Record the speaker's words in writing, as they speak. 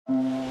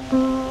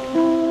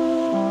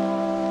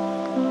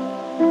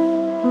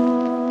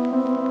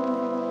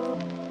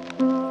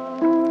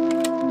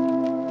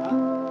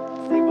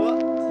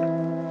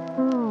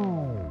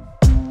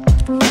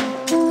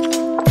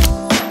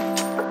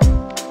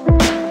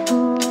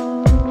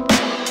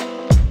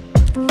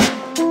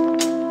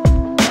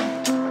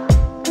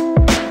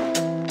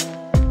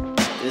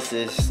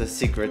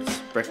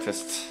secret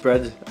breakfast.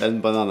 Bread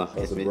and banana.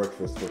 That's a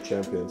breakfast for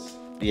champions.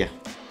 Yeah,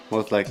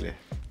 most likely.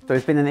 So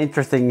it's been an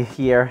interesting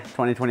year,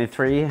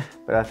 2023,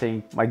 but I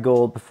think my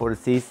goal before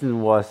the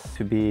season was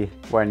to be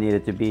where I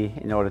needed to be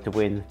in order to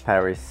win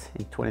Paris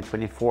in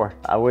 2024.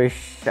 I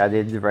wish I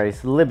did the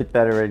race a little bit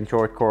better in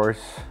short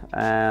course,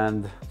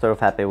 and sort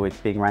of happy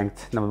with being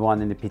ranked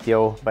 #1 in the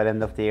PTO by the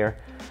end of the year.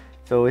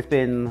 So it's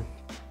been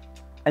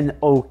an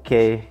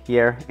okay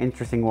year,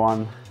 interesting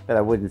one, but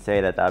I wouldn't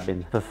say that I've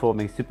been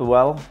performing super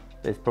well.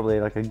 It's probably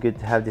like a good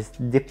to have this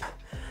dip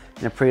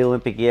in a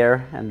pre-Olympic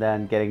year and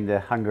then getting the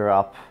hunger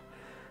up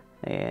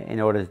in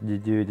order to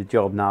do the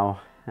job now,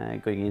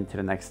 going into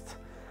the next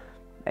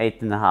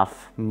 8.5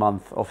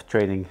 months of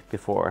training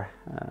before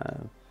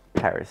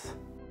Paris.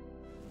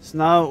 So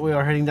now we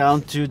are heading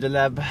down to the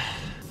lab.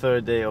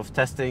 Third day of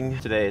testing.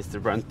 Today is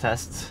the run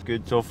test.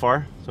 Good so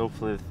far. So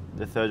hopefully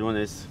the third one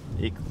is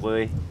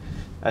equally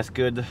as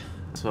good.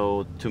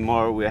 So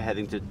tomorrow we are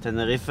heading to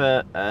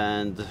Tenerife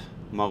and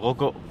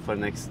Morocco for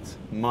the next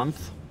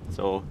month.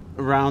 So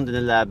around in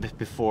the lab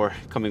before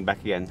coming back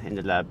again in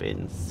the lab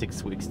in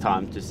 6 weeks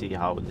time to see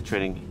how the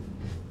training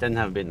then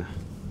have been.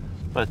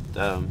 But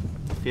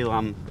I feel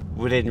I'm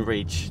within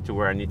reach to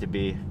where I need to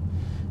be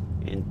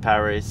in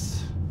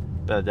Paris,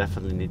 but I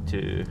definitely need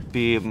to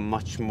be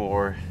much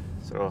more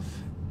sort of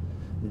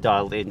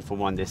dialed in for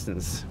one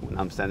distance when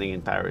I'm standing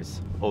in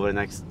Paris. Over the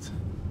next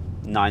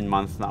 9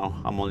 months now,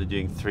 I'm only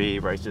doing 3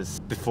 races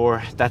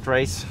before that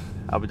race: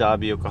 Abu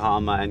Dhabi,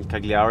 Yokohama and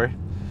Cagliari.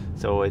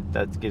 So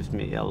that gives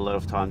me a lot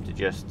of time to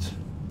just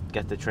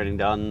get the training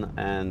done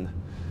and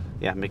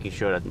yeah, making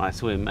sure that my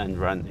swim and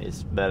run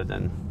is better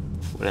than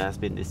what it has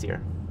been this year.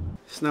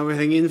 So now we're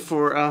heading in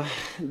for a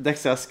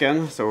DEXA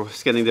scan, so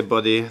scanning the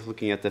body,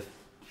 looking at the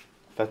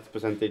fat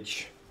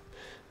percentage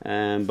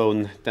and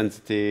bone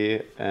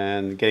density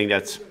and getting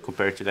that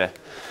compared to the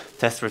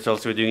test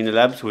results we're doing in the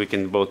lab, so we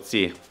can both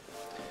see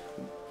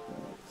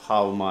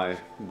how my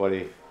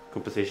body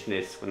composition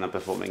is when I'm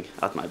performing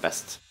at my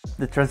best.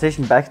 The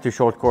transition back to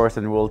short course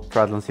and World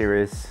Triathlon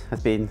Series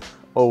has been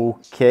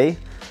okay,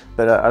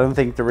 but I don't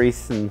think the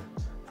reason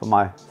for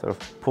my sort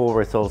of poor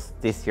results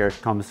this year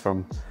comes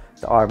from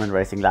the Ironman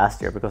racing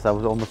last year, because I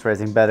was almost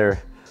racing better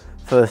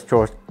first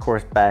short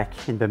course back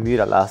in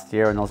Bermuda last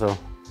year and also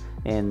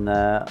in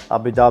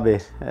Abu Dhabi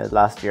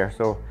last year.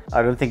 So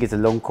I don't think it's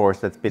a long course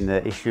that's been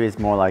the issue. It's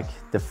more like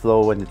the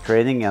flow and the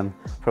training, and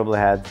probably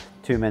had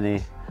too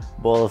many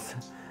balls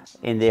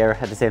in the air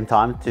at the same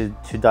time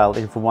to dial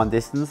in for one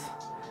distance.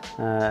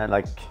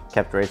 Like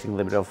kept racing a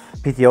little bit of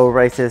PTO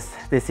races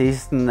this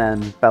season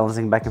and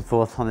balancing back and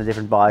forth on the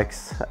different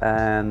bikes,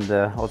 and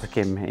also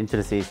came into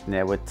the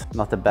season with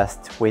not the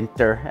best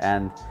winter,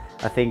 and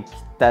I think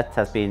that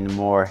has been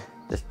more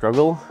the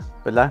struggle.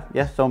 But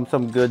yeah,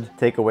 some good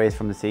takeaways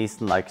from the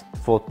season, like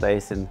 4th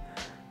place in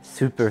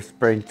Super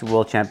Sprint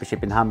World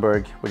Championship in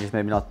Hamburg, which is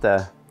maybe not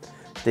the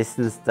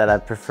distance that I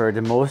prefer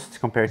the most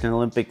compared to an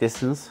Olympic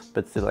distance,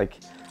 but still like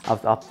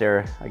up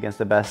there against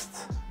the best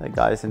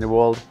guys in the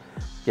world.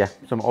 Yeah,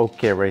 some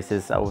okay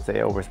races, I would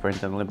say, over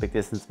sprint and Olympic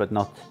distance, but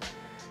not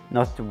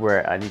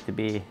where I need to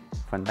be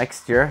for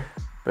next year.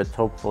 But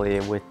hopefully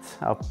with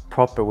a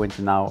proper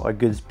winter now, a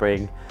good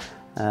spring,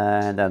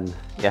 and then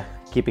yeah,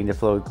 keeping the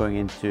flow going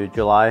into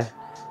July,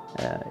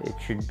 it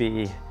should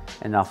be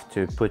enough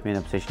to put me in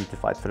a position to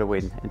fight for the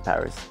win in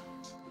Paris.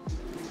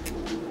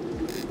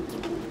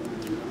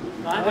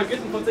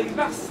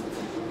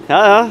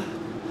 Yeah.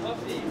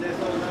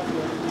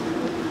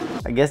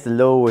 I guess the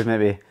low was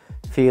maybe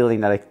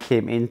feeling that I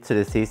came into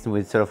the season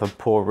with sort of a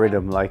poor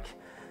rhythm, like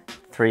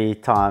 3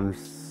 times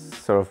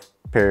sort of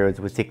periods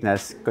with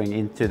sickness going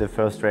into the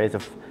first race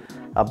of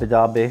Abu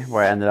Dhabi,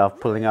 where I ended up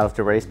pulling out of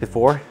the race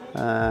before.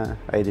 I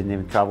didn't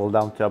even travel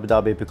down to Abu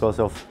Dhabi because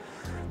of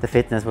the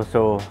fitness was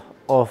so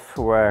off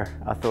where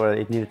I thought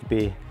it needed to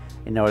be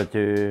in order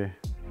to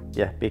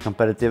be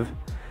competitive.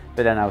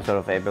 But then I was sort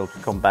of able to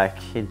come back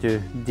into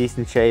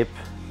decent shape.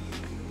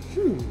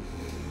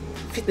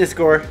 Fitness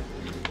score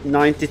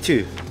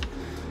 92.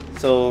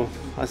 So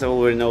as I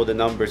already know the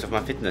numbers of my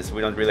fitness, we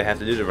don't really have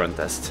to do the run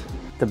test.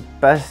 The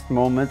best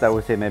moment I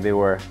would say maybe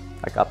were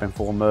like up in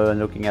Formö and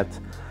looking at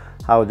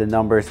how the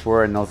numbers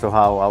were, and also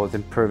how I was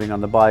improving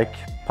on the bike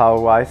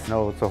power-wise, and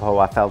also how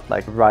I felt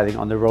like riding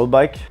on the road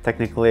bike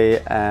technically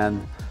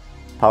and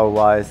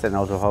power-wise, and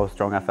also how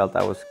strong I felt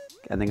I was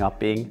ending up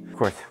being. Of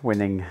course,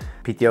 winning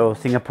PTO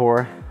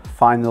Singapore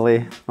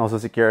finally, also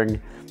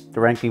securing the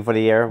ranking for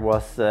the year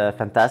was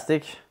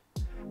fantastic,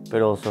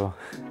 but also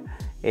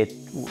it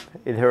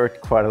hurt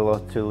quite a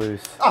lot to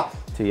lose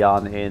to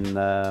Jan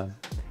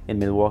in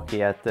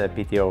Milwaukee at the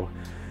PTO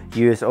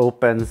US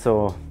Open,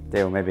 so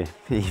they were maybe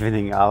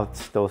evening out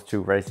those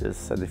 2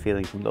 races and the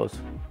feeling from those.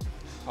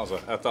 Altså,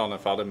 etter han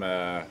ferdig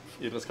med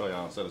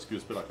idrettskarrieren, så det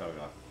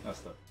skuespillerkarriere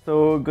neste.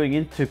 So going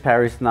into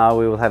Paris now,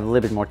 we will have a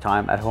little bit more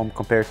time at home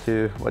compared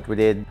to what we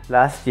did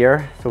last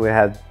year. So we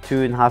had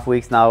 2.5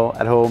 weeks now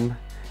at home.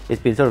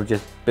 It's been sort of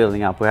just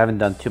building up. We haven't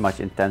done too much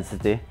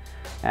intensity,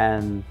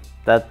 and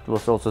that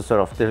was also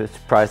sort of the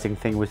surprising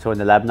thing we saw in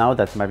the lab now,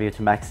 that my VO2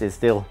 max is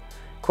still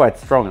quite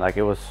strong. Like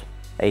it was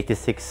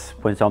 86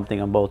 point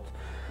something on both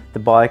the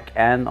bike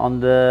and on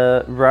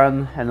the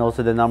run, and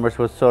also the numbers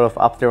was sort of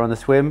up there on the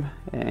swim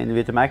in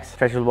VO2 max.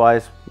 Threshold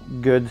wise,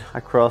 good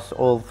across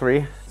all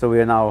three. So we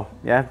are now,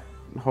 yeah,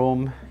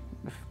 home,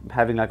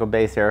 having like a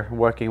base here,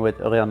 working with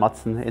Ørjan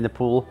Madsen in the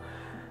pool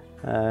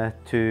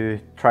to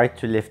try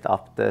to lift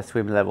up the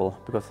swim level,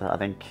 because I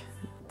think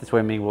the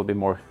swimming will be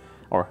more,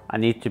 or I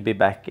need to be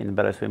back in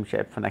better swim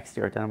shape for next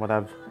year than what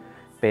I've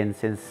been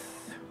since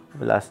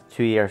the last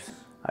 2 years.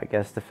 I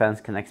guess the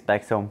fans can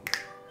expect some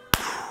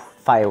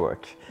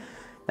firework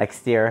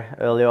next year.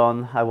 Early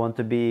on, I want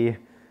to be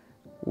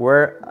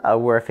where I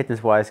were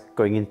fitness-wise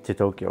going into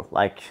Tokyo.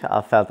 Like,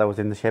 I felt I was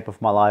in the shape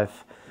of my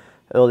life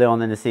early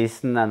on in the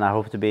season, and I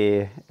hope to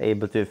be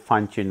able to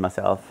fine-tune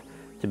myself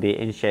to be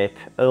in shape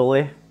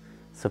early,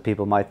 so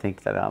people might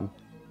think that I'm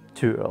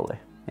too early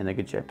in a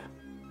good shape.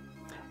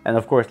 And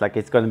of course, like,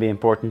 it's going to be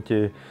important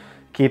to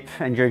keep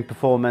enjoying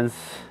performance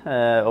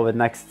over the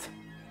next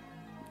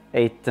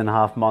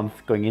 8.5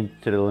 months going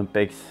into the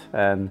Olympics,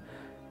 and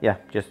yeah,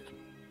 just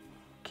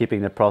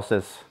keeping the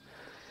process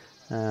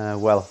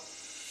well.